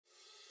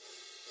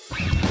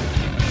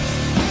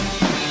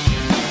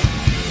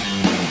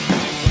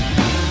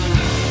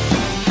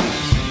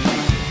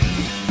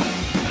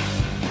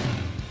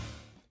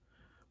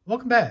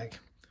Welcome back.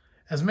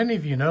 As many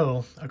of you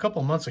know, a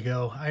couple months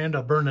ago, I ended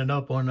up burning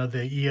up one of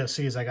the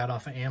ESCs I got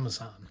off of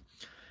Amazon.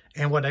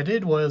 And what I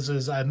did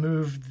was I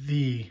moved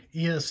the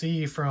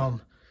ESC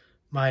from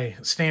my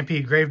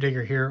Stampede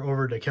Gravedigger here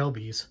over to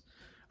Kelby's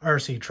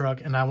RC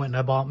truck, and I went and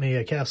I bought me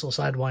a Castle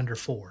Sidewinder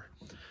 4.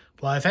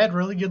 Well, I've had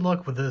really good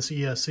luck with this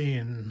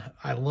ESC, and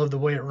I love the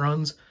way it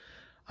runs.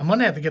 I'm going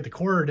to have to get the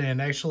cord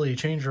and actually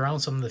change around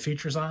some of the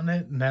features on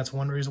it, and that's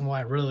one reason why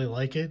I really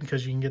like it,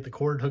 because you can get the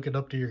cord, hook it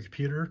up to your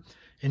computer,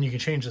 and you can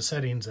change the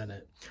settings in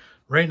it.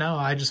 Right now,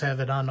 I just have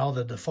it on all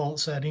the default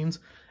settings,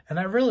 and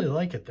I really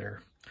like it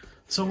there.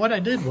 So what I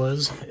did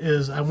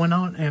is I went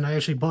out and I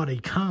actually bought a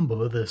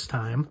combo this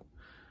time.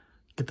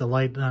 Get the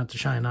light not to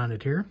shine on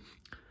it here.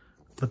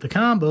 But the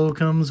combo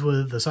comes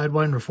with the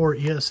Sidewinder 4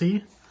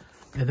 ESC,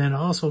 and then it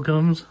also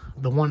comes,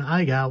 the one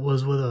I got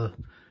was with a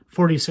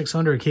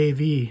 4600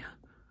 kV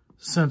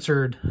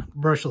censored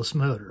brushless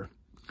motor.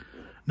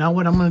 Now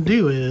what I'm going to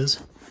do is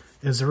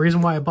the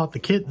reason why I bought the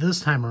kit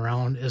this time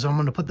around is I'm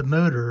going to put the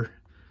motor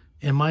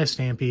in my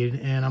Stampede,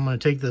 and I'm going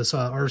to take this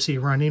RC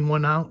running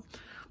one out.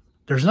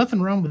 There's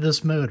nothing wrong with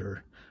this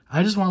motor.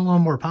 I just want a little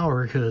more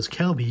power because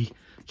Kelby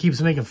keeps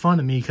making fun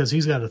of me because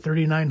he's got a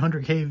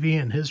 3900 kV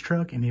in his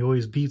truck and he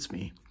always beats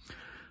me.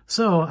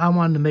 So I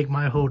wanted to make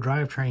my whole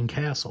drivetrain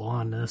castle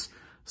on this.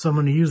 So I'm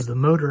going to use the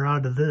motor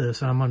out of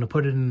this, and I'm going to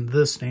put it in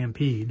this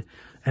Stampede.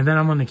 And then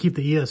I'm going to keep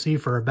the ESC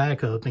for a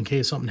backup in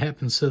case something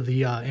happens to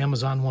the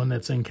Amazon one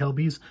that's in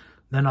Kelby's.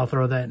 Then I'll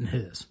throw that in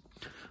his.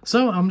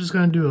 So I'm just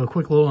going to do a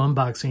quick little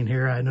unboxing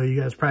here. I know you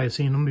guys probably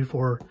seen them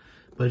before,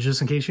 but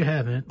just in case you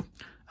haven't,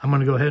 I'm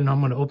going to go ahead and I'm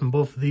going to open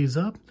both of these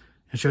up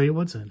and show you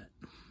what's in it.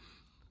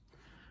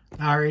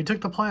 Now, I already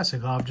took the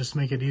plastic off just to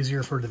make it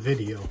easier for the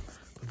video.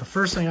 But the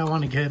first thing I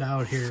want to get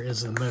out here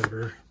is the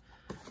motor,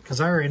 because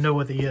I already know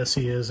what the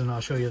ESC is, and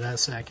I'll show you that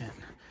second.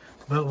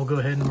 But we'll go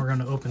ahead and we're going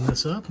to open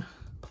this up.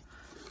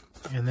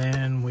 And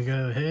then we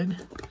go ahead.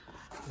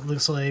 It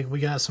looks like we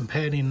got some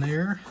padding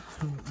there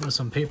with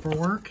some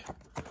paperwork.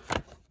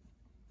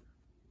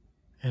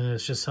 And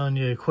it's just telling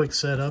you a quick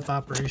setup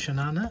operation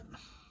on it.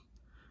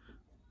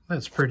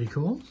 That's pretty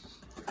cool.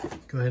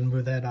 Go ahead and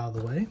move that out of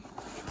the way.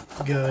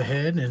 Go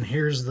ahead, and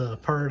here's the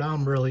part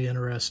I'm really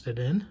interested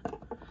in.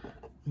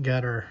 We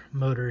got our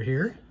motor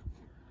here.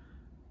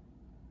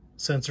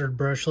 Censored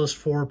brushless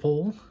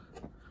 4-pole.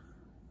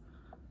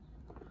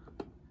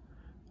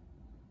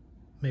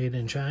 Made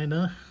in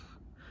China.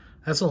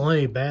 That's the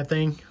only bad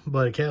thing,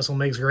 but Castle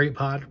makes great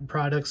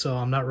products, so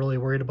I'm not really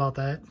worried about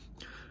that.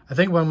 I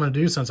think what I'm going to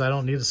do, since I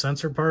don't need a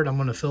sensor part, I'm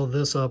going to fill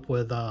this up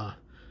with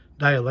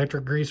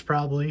dielectric grease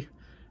probably,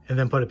 and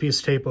then put a piece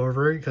of tape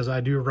over it, because I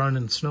do run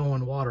in snow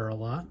and water a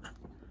lot.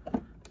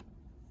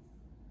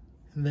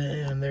 And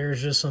then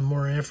there's just some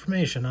more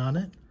information on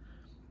it.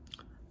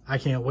 I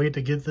can't wait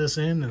to get this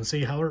in and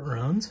see how it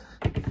runs.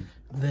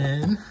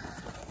 Then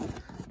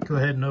go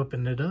ahead and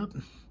open it up.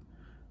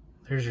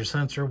 There's your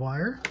sensor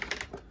wire.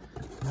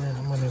 And then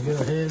I'm going to go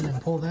ahead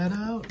and pull that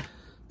out.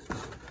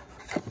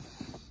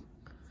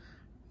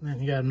 Then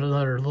you got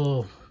another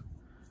little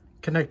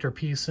connector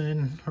piece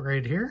in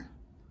right here.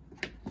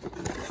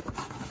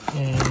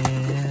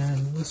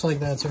 And looks like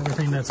that's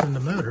everything that's in the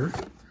motor.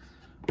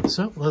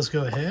 So let's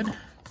go ahead,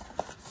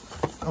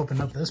 open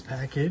up this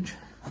package.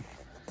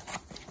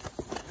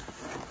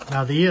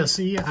 Now the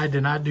ESC, I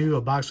did not do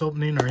a box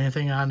opening or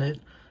anything on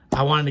it.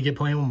 I wanted to get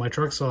playing with my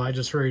truck, so I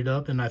just hurried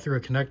up and I threw a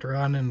connector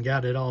on and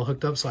got it all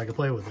hooked up so I could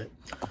play with it.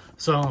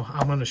 So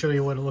I'm going to show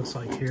you what it looks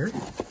like here.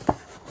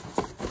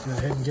 Go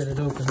ahead and get it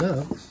opened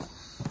up.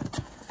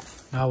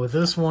 Now with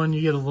this one,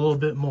 you get a little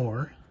bit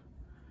more.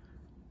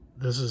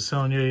 This is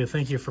telling you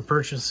thank you for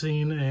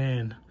purchasing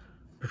and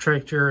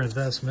protect your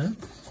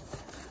investment.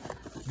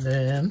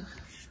 Then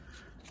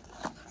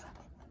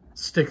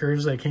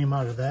stickers that came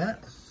out of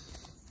that.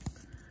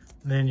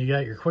 Then you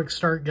got your quick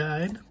start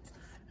guide,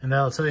 and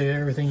that'll tell you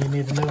everything you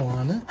need to know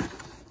on it,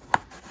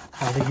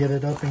 how to get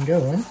it up and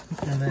going.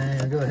 And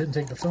then go ahead and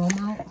take the film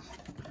out.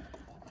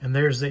 And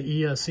there's the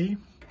ESC.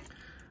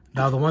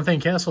 Now the one thing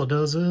Castle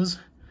does is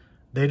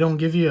they don't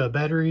give you a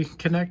battery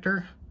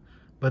connector,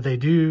 but they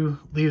do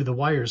leave the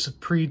wires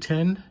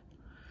pre-tinned,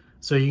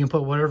 so you can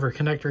put whatever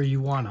connector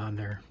you want on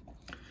there.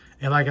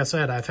 And like I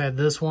said, I've had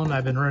this one,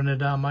 I've been running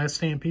it on my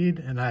Stampede,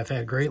 and I've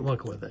had great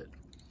luck with it.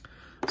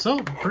 So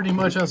pretty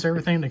much that's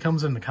everything that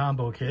comes in the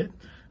combo kit.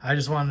 I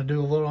just wanted to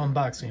do a little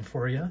unboxing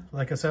for you.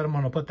 Like I said, I'm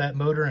going to put that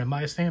motor in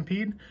my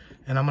Stampede,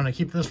 and I'm going to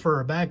keep this for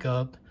a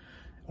backup.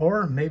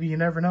 Or maybe, you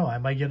never know, I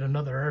might get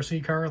another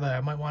RC car that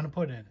I might want to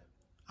put in it.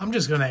 I'm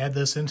just going to add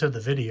this into the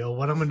video.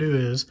 What I'm going to do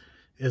is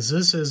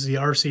this is the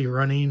RC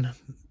running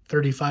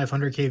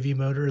 3500 kV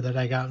motor that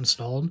I got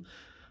installed.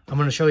 I'm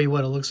going to show you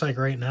what it looks like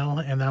right now,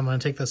 and then I'm going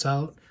to take this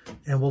out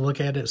and we'll look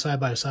at it side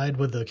by side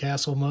with the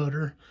Castle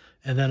motor,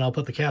 and then I'll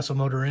put the Castle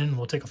motor in and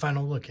we'll take a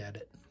final look at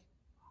it.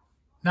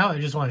 Now I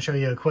just want to show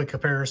you a quick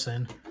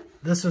comparison.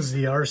 This is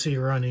the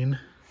RC running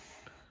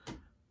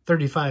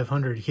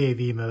 3500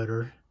 kV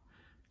motor,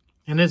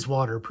 and it's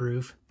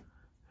waterproof.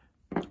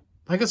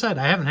 Like I said,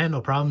 I haven't had no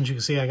problems. You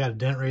can see I got a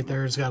dent right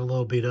there. It's got a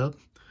little beat up.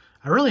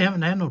 I really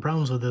haven't had no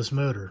problems with this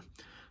motor.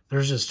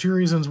 There's just two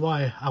reasons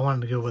why I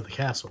wanted to go with the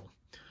Castle.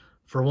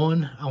 For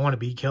one, I want to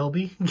beat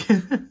Kelby.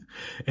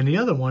 And the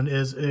other one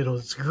is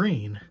it's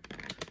green.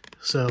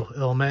 So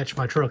it'll match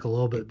my truck a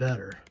little bit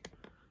better.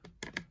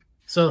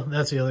 So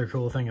that's the other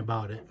cool thing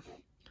about it.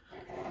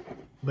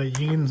 But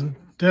you can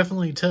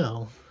definitely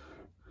tell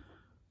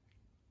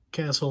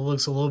Castle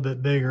looks a little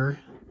bit bigger.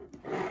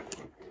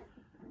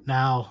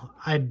 Now,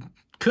 I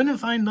couldn't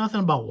find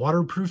nothing about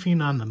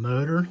waterproofing on the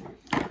motor.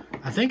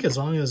 I think as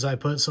long as I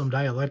put some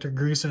dielectric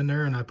grease in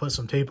there and I put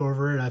some tape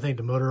over it, I think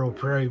the motor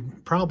will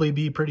probably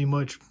be pretty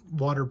much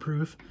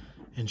waterproof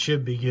and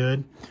should be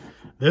good.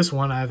 This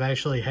one, I've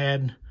actually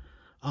had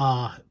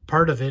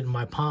part of it in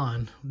my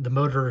pond. The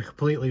motor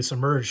completely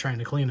submerged trying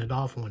to clean it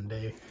off one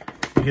day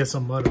to get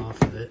some mud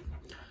off of it.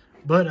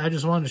 But I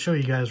just wanted to show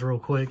you guys real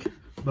quick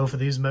both of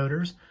these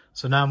motors.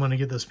 So now I'm going to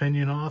get this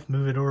pinion off,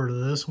 move it over to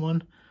this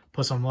one,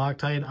 put some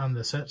Loctite on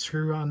the set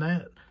screw on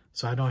that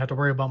so I don't have to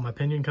worry about my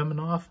pinion coming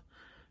off,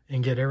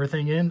 and get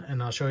everything in,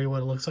 and I'll show you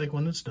what it looks like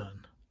when it's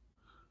done.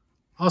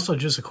 Also,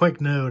 just a quick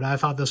note, I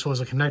thought this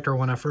was a connector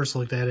when I first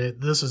looked at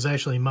it. This is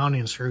actually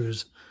mounting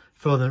screws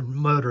for the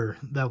motor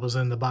that was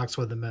in the box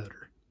with the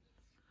motor.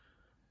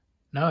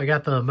 Now I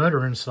got the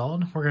motor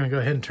installed. We're going to go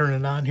ahead and turn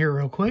it on here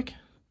real quick.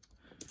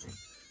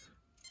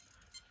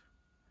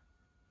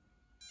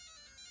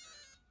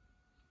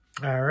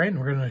 All right, and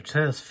we're going to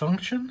test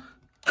function.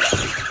 I'm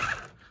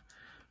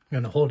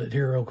going to hold it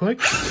here real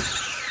quick.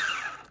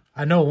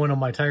 I know one of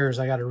my tires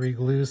I got to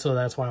re-glue, so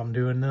that's why I'm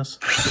doing this.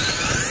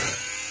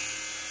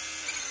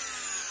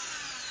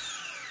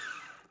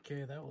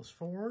 Okay, that was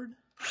forward.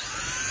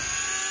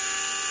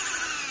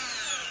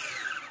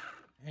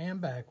 And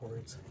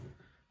backwards.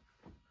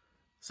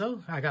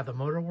 So, I got the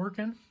motor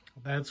working.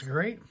 That's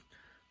great.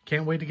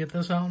 Can't wait to get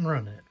this out and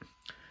run it.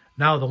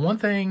 Now, the one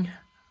thing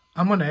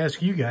I'm going to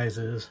ask you guys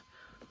is,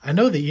 I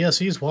know the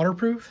ESC is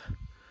waterproof.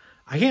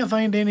 I can't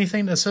find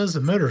anything that says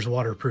the motor's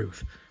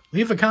waterproof.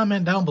 Leave a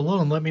comment down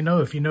below and let me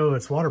know if you know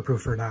it's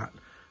waterproof or not.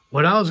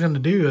 What I was going to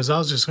do is I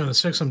was just going to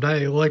stick some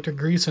dielectric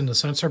grease in the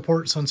sensor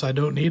port since I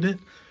don't need it,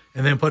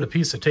 and then put a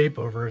piece of tape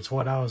over it. It's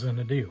what I was going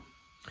to do.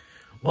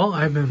 Well,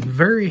 I've been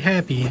very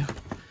happy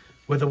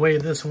with the way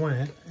this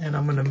went, and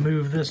I'm going to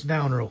move this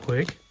down real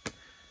quick.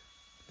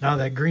 Now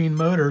that green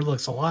motor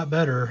looks a lot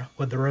better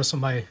with the rest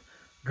of my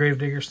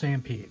Gravedigger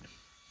Stampede.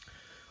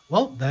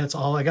 Well, that's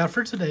all I got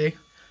for today.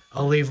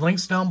 I'll leave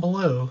links down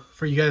below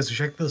for you guys to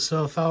check this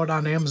stuff out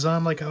on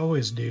Amazon like I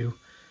always do,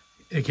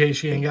 in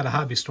case you ain't got a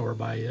hobby store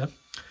by you.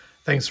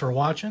 Thanks for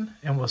watching,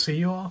 and we'll see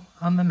you all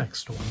on the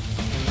next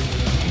one.